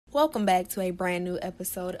Welcome back to a brand new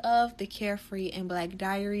episode of the Carefree and Black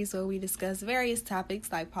Diaries, where we discuss various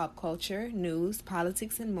topics like pop culture, news,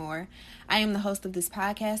 politics, and more. I am the host of this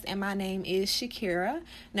podcast, and my name is Shakira.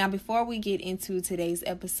 Now, before we get into today's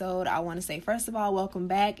episode, I want to say, first of all, welcome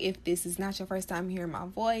back. If this is not your first time hearing my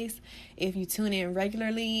voice, if you tune in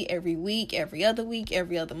regularly, every week, every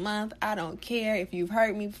other month, I don't care. If you've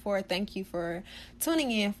heard me before, thank you for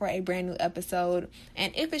tuning in for a brand new episode.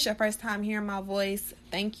 And if it's your first time hearing my voice,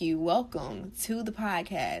 thank you. Welcome to the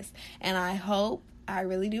podcast. And I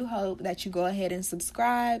really do hope that you go ahead and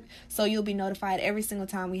subscribe so you'll be notified every single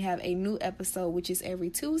time we have a new episode, which is every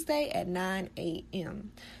Tuesday at 9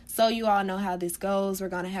 a.m. So you all know how this goes. We're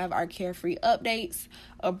going to have our Carefree updates,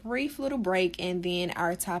 a brief little break, and then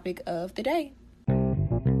our topic of the day.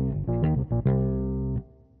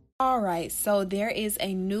 Alright, so there is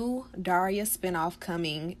a new Daria spinoff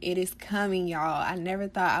coming. It is coming, y'all. I never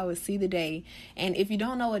thought I would see the day. And if you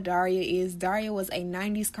don't know what Daria is, Daria was a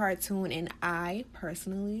 90s cartoon and I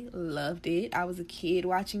personally loved it. I was a kid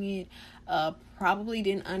watching it. Probably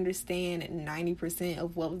didn't understand 90%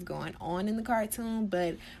 of what was going on in the cartoon,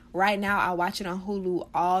 but right now I watch it on Hulu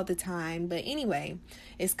all the time. But anyway,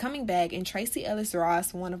 it's coming back, and Tracee Ellis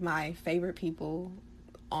Ross, one of my favorite people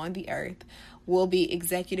on the earth, will be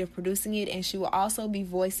executive producing it, and she will also be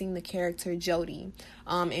voicing the character Jody.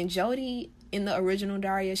 And Jody, in the original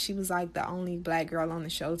Daria, she was like the only black girl on the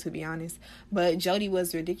show, to be honest. But Jody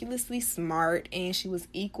was ridiculously smart, and she was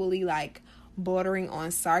equally like bordering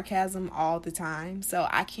on sarcasm all the time. So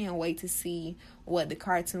I can't wait to see what the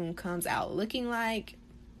cartoon comes out looking like.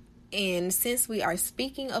 And since we are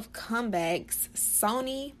speaking of comebacks,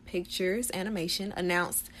 Sony Pictures Animation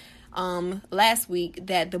announced last week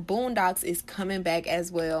that the Boondocks is coming back as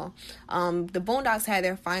well. The Boondocks had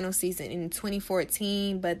their final season in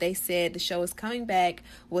 2014, but they said the show is coming back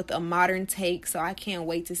with a modern take, so I can't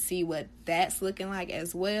wait to see what that's looking like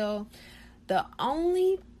as well. The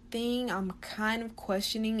only thing I'm kind of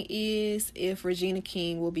questioning is if Regina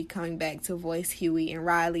King will be coming back to voice Huey and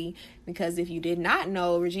Riley, because if you did not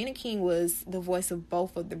know, Regina King was the voice of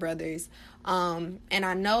both of the brothers. And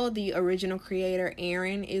I know the original creator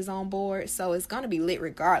Aaron is on board, so it's gonna be lit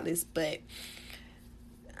regardless, but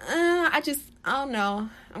I don't know.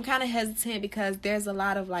 I'm kind of hesitant because there's a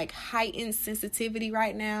lot of like heightened sensitivity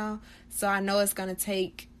right now, so I know it's gonna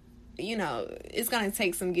take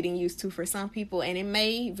some getting used to for some people, and it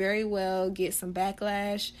may very well get some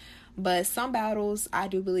backlash, but some battles I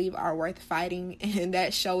do believe are worth fighting, and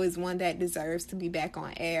that show is one that deserves to be back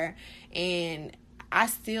on air. And I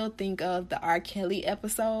still think of the R. Kelly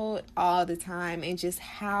episode all the time and just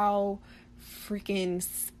how freaking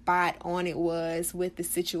spot on it was with the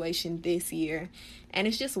situation this year. And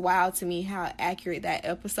it's just wild to me how accurate that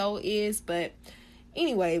episode is, but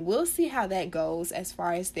anyway, we'll see how that goes as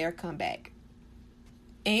far as their comeback.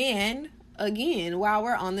 And again, while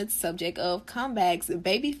we're on the subject of comebacks,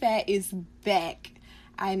 Baby Phat is back.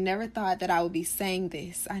 I never thought that I would be saying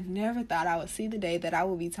this. I never thought I would see the day that I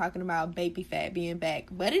would be talking about Baby Phat being back,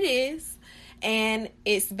 but it is. And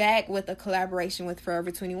it's back with a collaboration with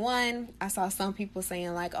Forever 21. I saw some people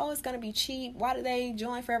saying like, oh, it's going to be cheap. Why did they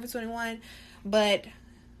join Forever 21? But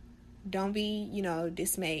don't be,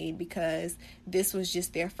 dismayed, because this was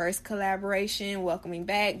just their first collaboration, welcoming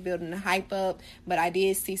back, building the hype up. But I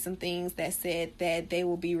did see some things that said that they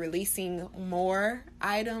will be releasing more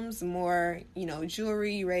items, more,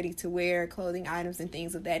 jewelry, ready to wear, clothing items, and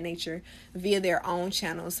things of that nature via their own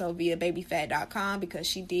channel. So via babyphat.com, because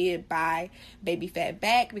she did buy Baby Phat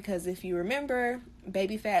back, because if you remember,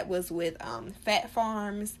 Baby Phat was with Phat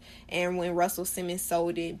Farms, and when Russell Simmons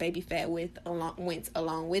sold it, Baby Phat went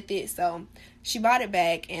along with it. So she bought it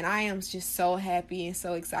back, and I am just so happy and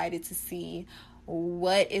so excited to see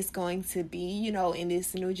what it's going to be, in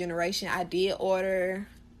this new generation. I did order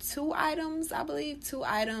 2 items, I believe. 2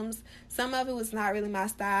 items. Some of it was not really my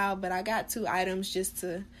style, but I got 2 items just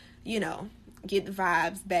to, get the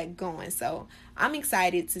vibes back going. So I'm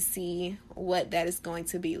excited to see what that is going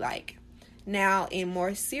to be like. Now, in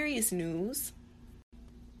more serious news,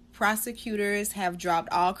 prosecutors have dropped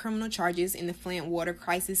all criminal charges in the Flint water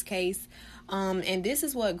crisis case. And this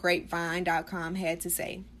is what Grapevine.com had to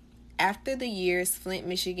say. After the years Flint,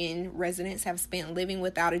 Michigan residents have spent living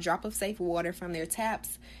without a drop of safe water from their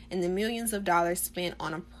taps and the millions of dollars spent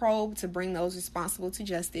on a probe to bring those responsible to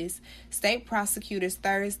justice, state prosecutors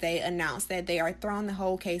Thursday announced that they are throwing the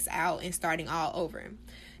whole case out and starting all over.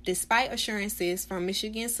 Despite assurances from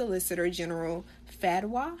Michigan Solicitor General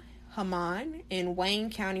Fadwa Haman and Wayne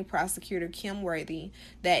County Prosecutor Kim Worthy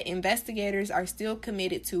that investigators are still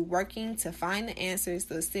committed to working to find the answers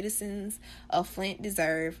the citizens of Flint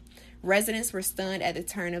deserve, Residents were stunned at the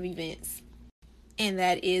turn of events. And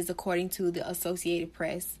that is according to the Associated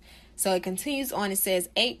Press. So it continues on. It says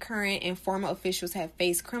 8 current and former officials have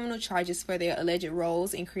faced criminal charges for their alleged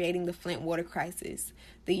roles in creating the Flint water crisis.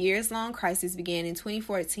 The years-long crisis began in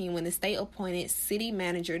 2014 when the state-appointed city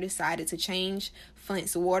manager decided to change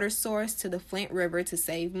Flint's water source to the Flint River to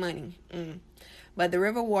save money. But the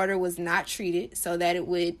river water was not treated so that it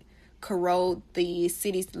would corrode the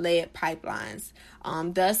city's lead pipelines,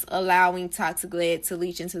 thus allowing toxic lead to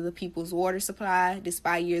leach into the people's water supply.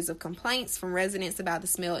 Despite years of complaints from residents about the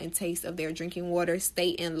smell and taste of their drinking water,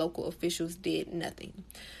 state and local officials did nothing.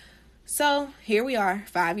 So here we are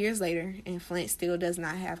 5 years later, and Flint still does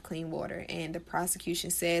not have clean water, and the prosecution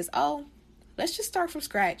says, oh, let's just start from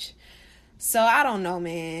scratch. So I don't know,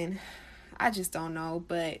 man. I just don't know,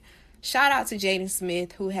 but shout out to Jaden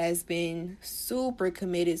Smith, who has been super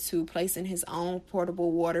committed to placing his own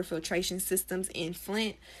portable water filtration systems in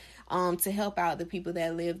Flint to help out the people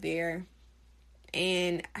that live there.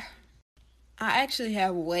 And I actually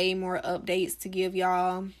have way more updates to give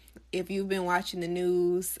y'all. If you've been watching the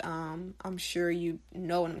news, I'm sure you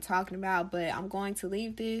know what I'm talking about, but I'm going to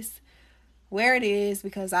leave this where it is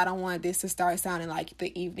because I don't want this to start sounding like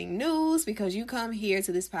the evening news, because you come here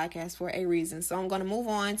to this podcast for a reason. So I'm going to move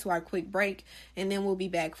on to our quick break, and then we'll be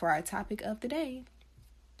back for our topic of the day.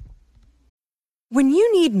 When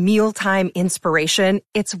you need mealtime inspiration,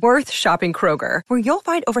 it's worth shopping Kroger, where you'll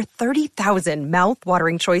find over 30,000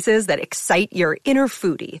 mouth-watering choices that excite your inner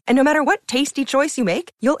foodie. And no matter what tasty choice you make,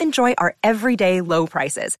 you'll enjoy our everyday low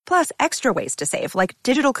prices, plus extra ways to save, like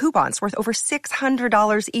digital coupons worth over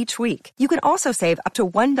 $600 each week. You can also save up to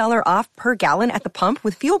 $1 off per gallon at the pump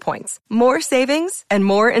with fuel points. More savings and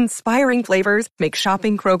more inspiring flavors make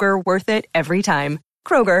shopping Kroger worth it every time.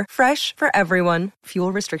 Kroger, fresh for everyone.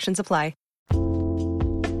 Fuel restrictions apply.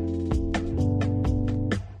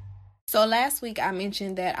 So last week I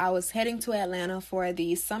mentioned that I was heading to Atlanta for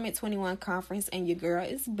the Summit 21 conference, and your girl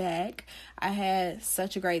is back. I had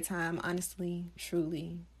such a great time, honestly,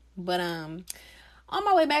 truly. But on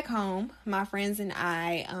my way back home, my friends and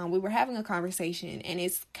I, we were having a conversation, and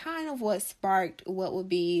it's kind of what sparked what would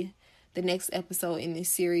be the next episode in this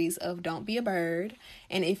series of Don't Be a Bird.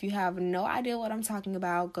 And if you have no idea what I'm talking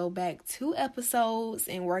about, go back 2 episodes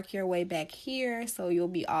and work your way back here so you'll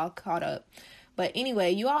be all caught up. But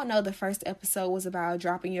anyway, you all know the first episode was about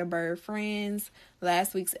dropping your bird friends.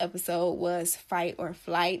 Last week's episode was fight or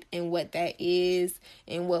flight and what that is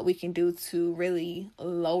and what we can do to really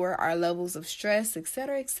lower our levels of stress,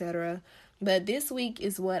 etc., etc. But this week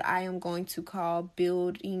is what I am going to call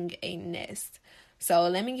building a nest. So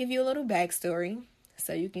let me give you a little backstory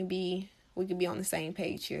so we can be on the same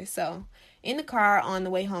page here. So in the car on the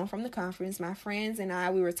way home from the conference, my friends and I,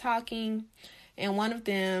 we were talking, and one of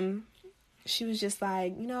them, she was just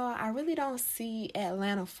like, I really don't see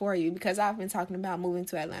Atlanta for you, because I've been talking about moving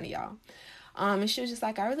to Atlanta, y'all. And she was just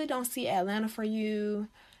like, I really don't see Atlanta for you.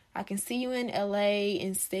 I can see you in LA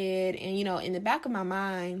instead. And, in the back of my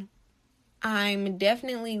mind, I'm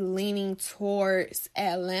definitely leaning towards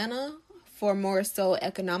Atlanta for more so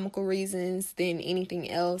economical reasons than anything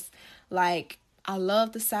else. Like, I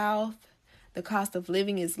love the South. The cost of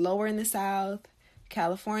living is lower in the South.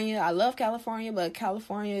 California, I love California, but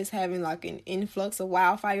California is having like an influx of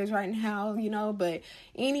wildfires right now, but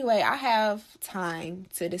anyway, I have time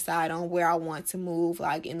to decide on where I want to move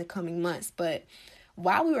like in the coming months. But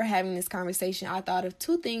while we were having this conversation, I thought of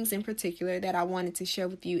 2 things in particular that I wanted to share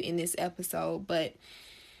with you in this episode, but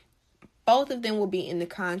both of them will be in the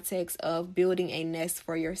context of building a nest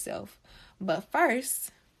for yourself. But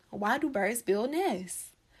first, why do birds build nests?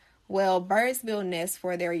 Well, birds build nests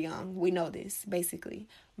for their young. We know this, basically.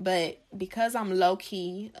 But because I'm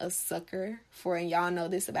low-key a sucker for, and y'all know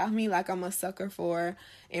this about me, like I'm a sucker for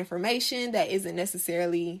information that isn't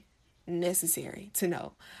necessarily necessary to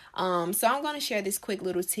know. So I'm going to share this quick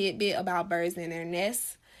little tidbit about birds and their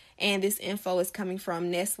nests. And this info is coming from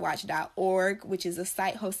nestwatch.org, which is a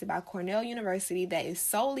site hosted by Cornell University that is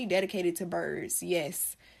solely dedicated to birds.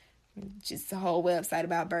 Yes, just a whole website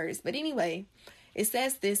about birds. But anyway, it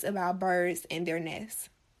says this about birds and their nests.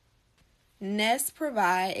 Nests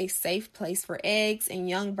provide a safe place for eggs and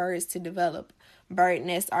young birds to develop. Bird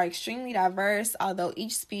nests are extremely diverse, although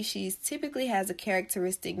each species typically has a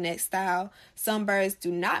characteristic nest style. Some birds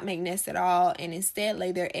do not make nests at all and instead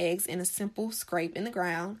lay their eggs in a simple scrape in the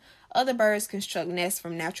ground. Other birds construct nests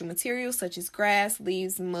from natural materials such as grass,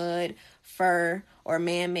 leaves, mud, fur, or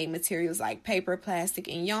man-made materials like paper, plastic,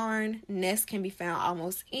 and yarn. Nests can be found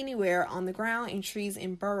almost anywhere on the ground, in trees,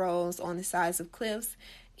 and burrows on the sides of cliffs.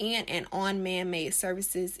 in and on man-made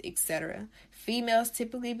surfaces, etc. Females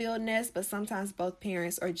typically build nests, but sometimes both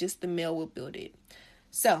parents or just the male will build it.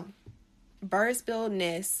 So, birds build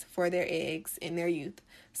nests for their eggs in their youth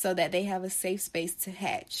so that they have a safe space to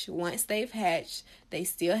hatch. Once they've hatched, they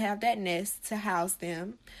still have that nest to house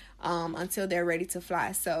them until they're ready to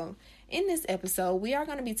fly. So, in this episode, we are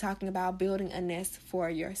going to be talking about building a nest for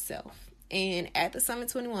yourself. And at the Summit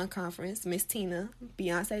 21 conference, Miss Tina,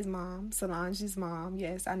 Beyonce's mom, Solange's mom,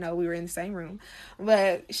 yes, I know we were in the same room,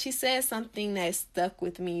 but she said something that stuck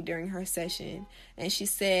with me during her session. And she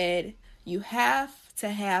said, you have to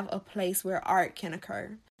have a place where art can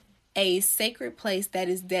occur. A sacred place that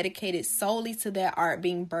is dedicated solely to that art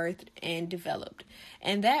being birthed and developed.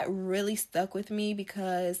 And that really stuck with me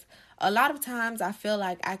because a lot of times I feel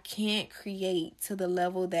like I can't create to the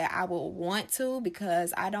level that I would want to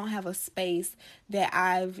because I don't have a space that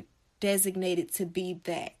I've designated to be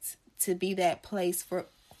that place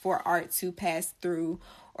for art to pass through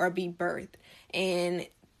or be birthed. And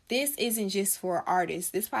this isn't just for artists.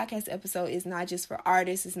 This podcast episode is not just for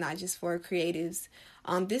artists. It's not just for creatives.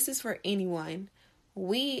 This is for anyone.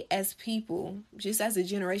 We as people, just as a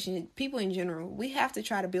generation, people in general, we have to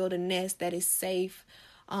try to build a nest that is safe,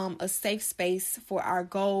 a safe space for our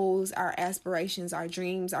goals, our aspirations, our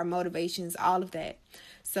dreams, our motivations, all of that.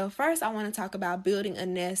 So first, I want to talk about building a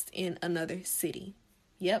nest in another city.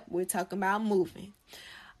 Yep, we're talking about moving.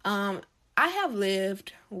 I have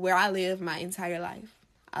lived where I live my entire life.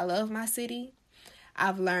 I love my city.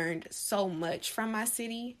 I've learned so much from my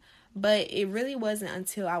city, but it really wasn't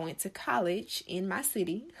until I went to college in my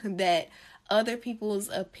city that other people's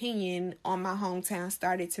opinion on my hometown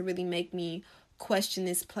started to really make me question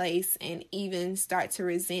this place and even start to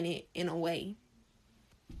resent it in a way.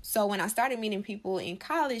 So when I started meeting people in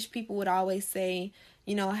college, people would always say,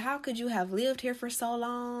 you know, how could you have lived here for so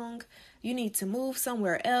long? You need to move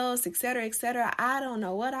somewhere else, etc., etc. I don't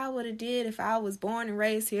know what I would have did if I was born and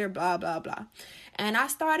raised here, blah, blah, blah. And I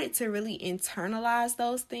started to really internalize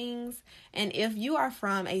those things. And if you are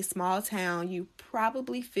from a small town, you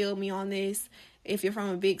probably feel me on this. If you're from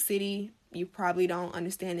a big city, you probably don't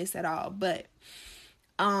understand this at all. But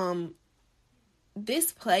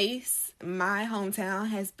this place, my hometown,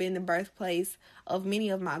 has been the birthplace of many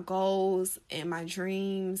of my goals and my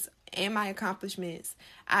dreams and my accomplishments.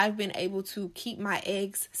 I've been able to keep my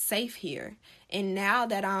eggs safe here. And now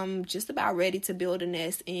that I'm just about ready to build a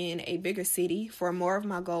nest in a bigger city for more of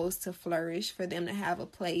my goals to flourish, for them to have a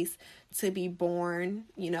place to be born,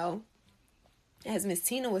 you know, as Miss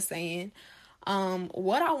Tina was saying,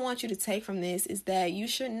 what I want you to take from this is that you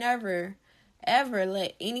should never ever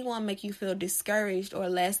let anyone make you feel discouraged or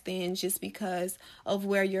less than just because of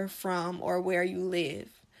where you're from or where you live.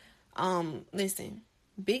 Listen,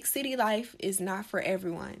 big city life is not for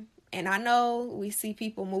everyone. And I know we see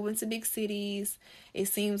people moving to big cities. It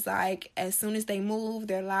seems like as soon as they move,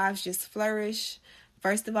 their lives just flourish.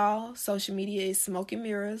 First of all, social media is smoke and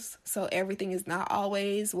mirrors, so everything is not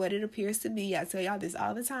always what it appears to be. I tell y'all this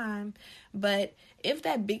all the time. But if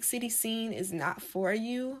that big city scene is not for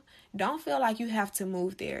you, don't feel like you have to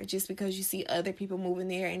move there just because you see other people moving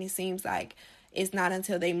there and it seems like it's not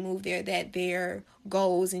until they move there that their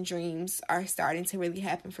goals and dreams are starting to really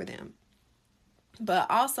happen for them.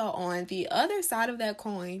 But also on the other side of that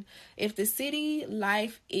coin, if the city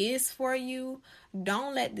life is for you,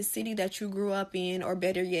 don't let the city that you grew up in, or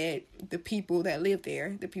better yet, the people that live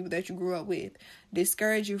there, the people that you grew up with,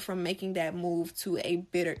 discourage you from making that move to a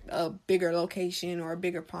bigger location or a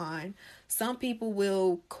bigger pond. Some people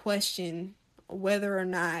will question whether or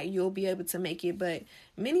not you'll be able to make it, but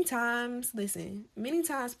many times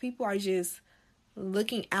people are just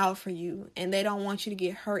looking out for you and they don't want you to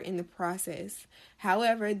get hurt in the process.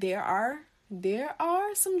 However, there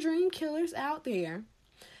are some dream killers out there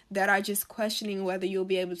that are just questioning whether you'll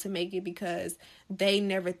be able to make it because they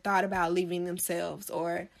never thought about leaving themselves,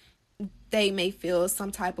 or they may feel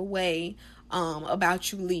some type of way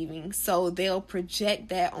about you leaving. So they'll project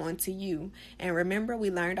that onto you. And remember,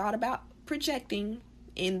 we learned all about projecting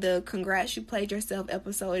in the Congrats You Played Yourself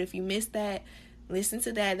episode. If you missed that, listen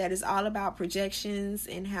to that. That is all about projections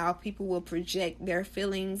and how people will project their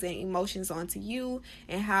feelings and emotions onto you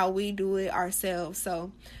and how we do it ourselves.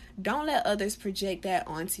 So don't let others project that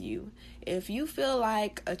onto you. If you feel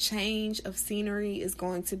like a change of scenery is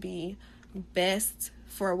going to be best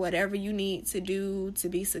for whatever you need to do to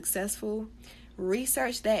be successful,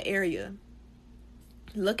 research that area.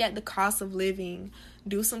 Look at the cost of living,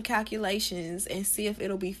 do some calculations, and see if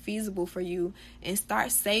it'll be feasible for you, and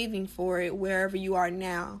start saving for it wherever you are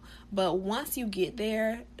now. But once you get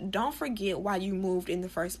there, don't forget why you moved in the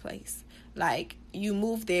first place. Like, you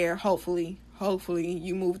moved there, hopefully hopefully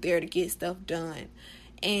you move there to get stuff done.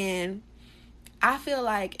 And I feel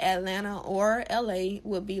like Atlanta or LA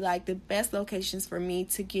would be like the best locations for me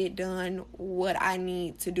to get done what I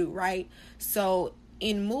need to do, right? So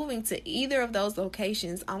in moving to either of those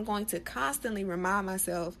locations, I'm going to constantly remind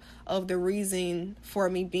myself of the reason for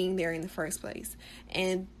me being there in the first place.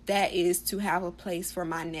 And that is to have a place for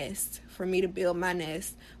my nest, for me to build my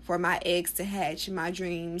nest, for my eggs to hatch, my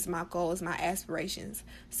dreams, my goals, my aspirations.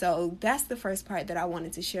 So that's the first part that I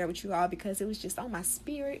wanted to share with you all, because it was just on my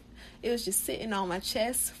spirit. It was just sitting on my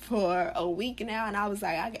chest for a week now. And I was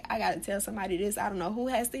like, I got to tell somebody this. I don't know who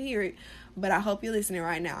has to hear it, but I hope you're listening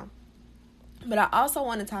right now. But I also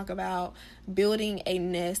want to talk about building a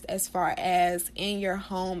nest as far as in your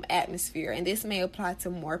home atmosphere. And this may apply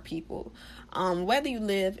to more people. Whether you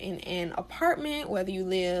live in an apartment, whether you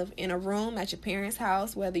live in a room at your parents'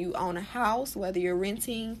 house, whether you own a house, whether you're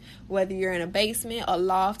renting, whether you're in a basement, a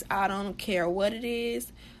loft, I don't care what it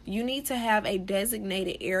is, you need to have a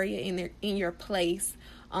designated area in your place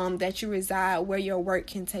that you reside where your work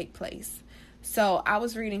can take place. So I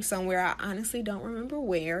was reading somewhere, I honestly don't remember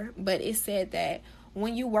where, but it said that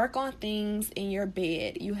when you work on things in your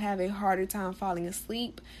bed, you have a harder time falling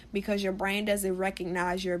asleep because your brain doesn't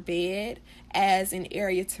recognize your bed as an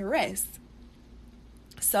area to rest.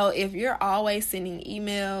 So if you're always sending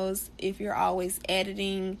emails, if you're always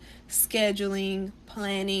editing, scheduling,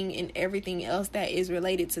 planning, and everything else that is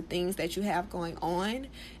related to things that you have going on,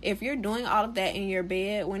 if you're doing all of that in your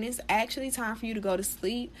bed, when it's actually time for you to go to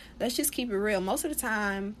sleep, let's just keep it real. Most of the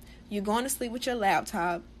time, you're going to sleep with your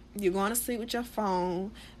laptop, you're going to sleep with your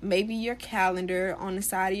phone, maybe your calendar on the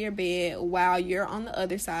side of your bed while you're on the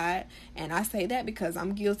other side. And I say that because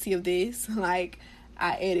I'm guilty of this. Like,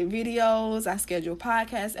 I edit videos, I schedule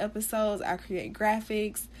podcast episodes, I create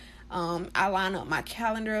graphics, I line up my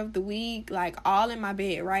calendar of the week, like all in my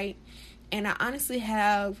bed, right? And I honestly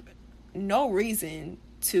have no reason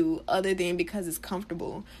to other than because it's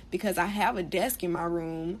comfortable, because I have a desk in my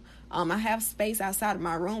room. I have space outside of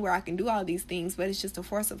my room where I can do all these things, but it's just a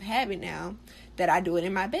force of habit now that I do it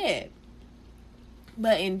in my bed.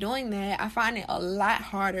 But in doing that, I find it a lot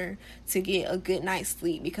harder to get a good night's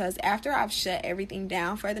sleep, because after I've shut everything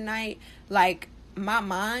down for the night, like, my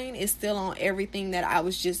mind is still on everything that I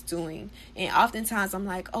was just doing. And oftentimes I'm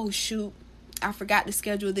like, oh shoot, I forgot to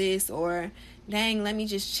schedule this, or dang, let me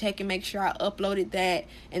just check and make sure I uploaded that,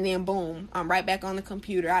 and then boom, I'm right back on the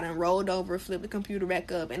computer. I done rolled over, flipped the computer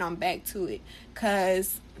back up, and I'm back to it,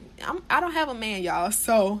 because I don't have a man, y'all.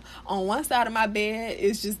 So on one side of my bed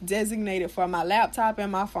is just designated for my laptop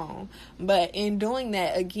and my phone. But in doing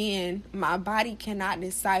that, again, my body cannot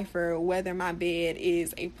decipher whether my bed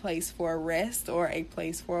is a place for rest or a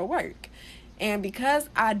place for work. And because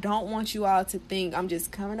I don't want you all to think I'm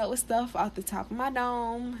just coming up with stuff off the top of my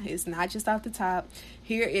dome, it's not just off the top.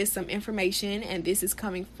 Here is some information, and this is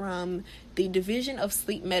coming from the Division of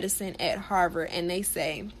Sleep Medicine at Harvard, and they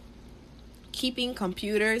say, keeping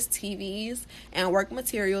computers, TVs, and work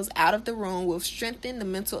materials out of the room will strengthen the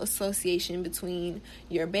mental association between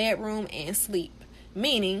your bedroom and sleep,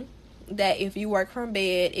 meaning that if you work from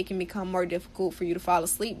bed, it can become more difficult for you to fall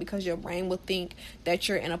asleep because your brain will think that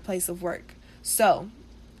you're in a place of work. So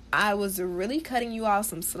I was really cutting you all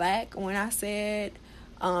some slack when I said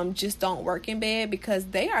just don't work in bed, because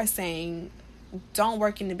they are saying don't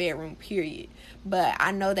work in the bedroom, period. But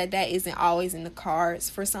I know that isn't always in the cards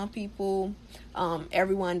for some people.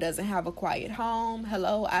 Everyone doesn't have a quiet home.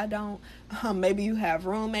 Hello, I don't. Maybe you have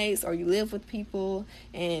roommates or you live with people,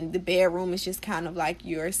 and the bedroom is just kind of like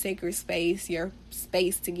your sacred space, your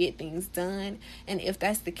space to get things done. And if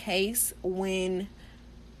that's the case,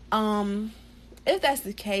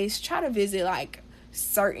 try to visit like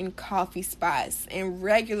certain coffee spots and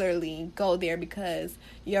regularly go there, because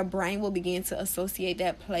your brain will begin to associate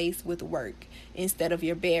that place with work instead of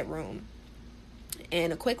your bedroom.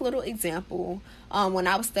 And a quick little example, when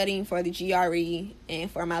I was studying for the GRE, and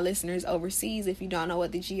for my listeners overseas, if you don't know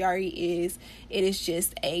what the GRE is, it is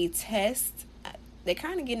just a test. They're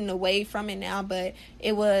kind of getting away from it now, but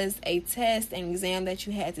it was a test and exam that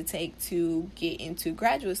you had to take to get into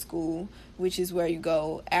graduate school, which is where you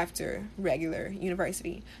go after regular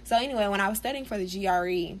university. So anyway, when I was studying for the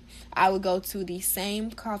GRE, I would go to the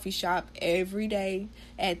same coffee shop every day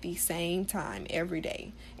at the same time every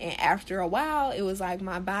day. And after a while, it was like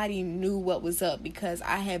my body knew what was up, because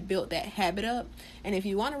I had built that habit up. And if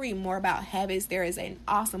you want to read more about habits, there is an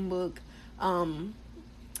awesome book.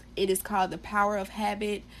 It is called The Power of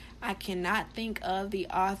Habit. I cannot think of the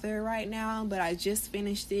author right now, but I just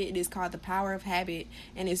finished it. It is called The Power of Habit,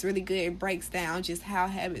 and it's really good. It breaks down just how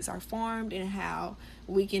habits are formed and how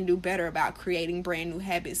we can do better about creating brand new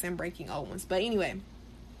habits and breaking old ones. But anyway,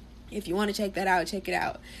 if you want to check that out, check it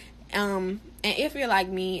out. And if you're like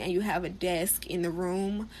me and you have a desk in the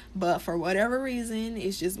room, but for whatever reason,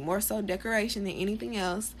 it's just more so decoration than anything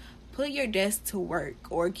else, put your desk to work,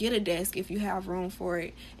 or get a desk if you have room for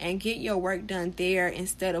it, and get your work done there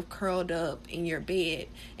instead of curled up in your bed.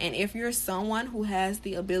 And if you're someone who has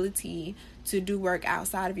the ability to do work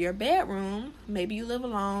outside of your bedroom, maybe you live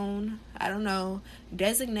alone, I don't know,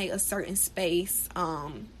 designate a certain space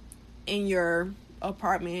in your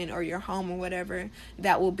apartment or your home or whatever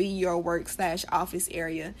that will be your work/office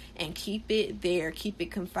area, and keep it there. Keep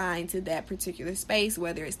it confined to that particular space,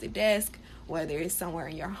 whether it's the desk, whether it's somewhere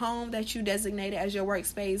in your home that you designate as your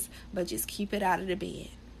workspace, but just keep it out of the bed.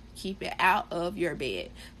 Keep it out of your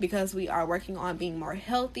bed, because we are working on being more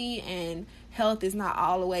healthy, and health is not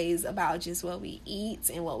always about just what we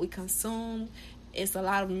eat and what we consume. It's a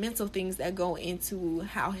lot of mental things that go into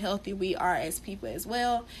how healthy we are as people as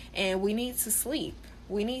well. And we need to sleep.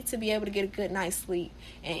 We need to be able to get a good night's sleep.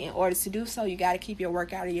 And in order to do so, you got to keep your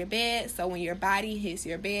work out of your bed. So when your body hits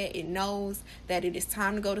your bed, it knows that it is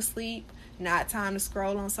time to go to sleep, not time to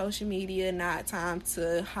scroll on social media, not time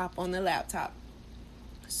to hop on the laptop.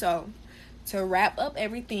 So to wrap up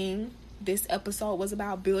everything, this episode was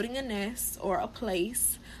about building a nest, or a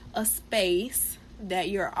place, a space that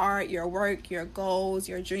your art, your work, your goals,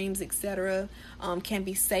 your dreams, etc. Can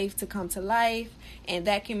be safe to come to life. And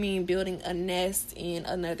that can mean building a nest in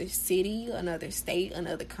another city, another state,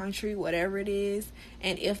 another country, whatever it is.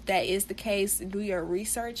 And if that is the case, do your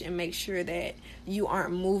research and make sure that you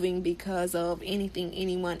aren't moving because of anything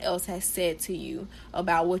anyone else has said to you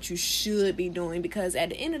about what you should be doing. Because at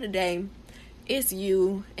the end of the day, it's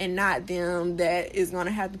you and not them that is going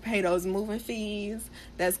to have to pay those moving fees,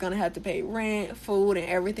 that's going to have to pay rent, food, and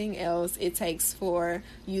everything else it takes for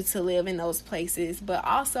you to live in those places. But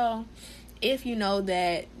also, if you know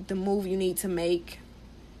that the move you need to make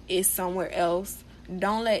is somewhere else,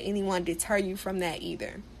 don't let anyone deter you from that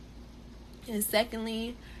either. And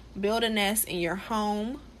secondly, build a nest in your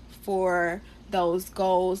home for those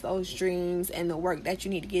goals, those dreams, and the work that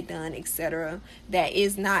you need to get done, etc. That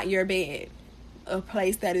is not your bed. A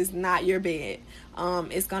place that is not your bed.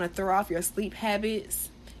 It's going to throw off your sleep habits.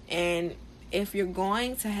 And if you're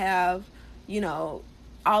going to have,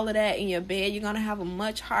 all of that in your bed, you're going to have a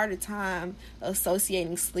much harder time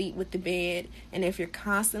associating sleep with the bed. And if you're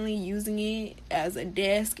constantly using it as a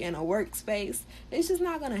desk and a workspace, it's just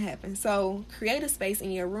not going to happen. So create a space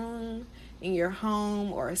in your room, in your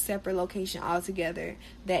home, or a separate location altogether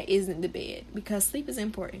that isn't the bed, because sleep is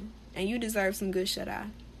important and you deserve some good shut-eye.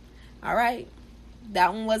 All right.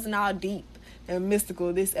 That one wasn't all deep and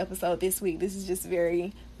mystical this episode this week. This is just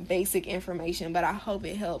very basic information, but I hope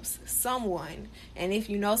it helps someone. And if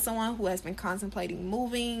you know someone who has been contemplating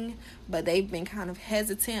moving, but they've been kind of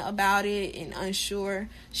hesitant about it and unsure,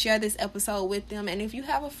 share this episode with them. And if you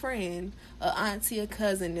have a friend, a auntie, a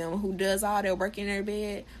cousin, them who does all their work in their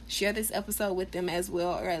bed, share this episode with them as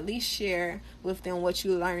well, or at least share with them what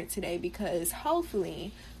you learned today, because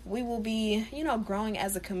hopefully we will be, growing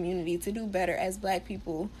as a community to do better as Black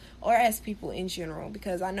people, or as people in general,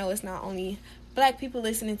 because I know it's not only Black people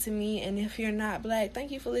listening to me, and if you're not Black, thank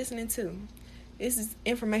you for listening too. This is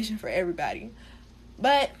information for everybody.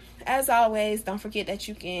 But as always, don't forget that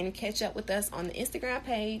you can catch up with us on the Instagram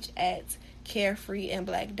page at Carefree and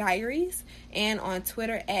Black Diaries, and on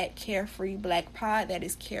Twitter at Carefree Black Pod. That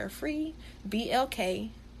is Carefree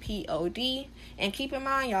BLKPOD. And keep in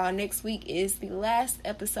mind, y'all, next week is the last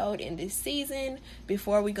episode in this season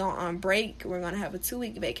before we go on break. We're going to have a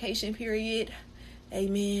 2-week vacation period.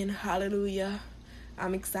 Amen. Hallelujah.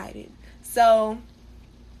 I'm excited. So,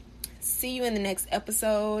 see you in the next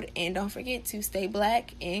episode. And don't forget to stay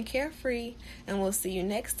Black and carefree. And we'll see you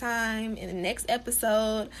next time in the next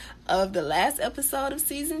episode of the last episode of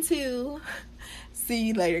season 2. See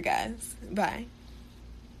you later, guys. Bye.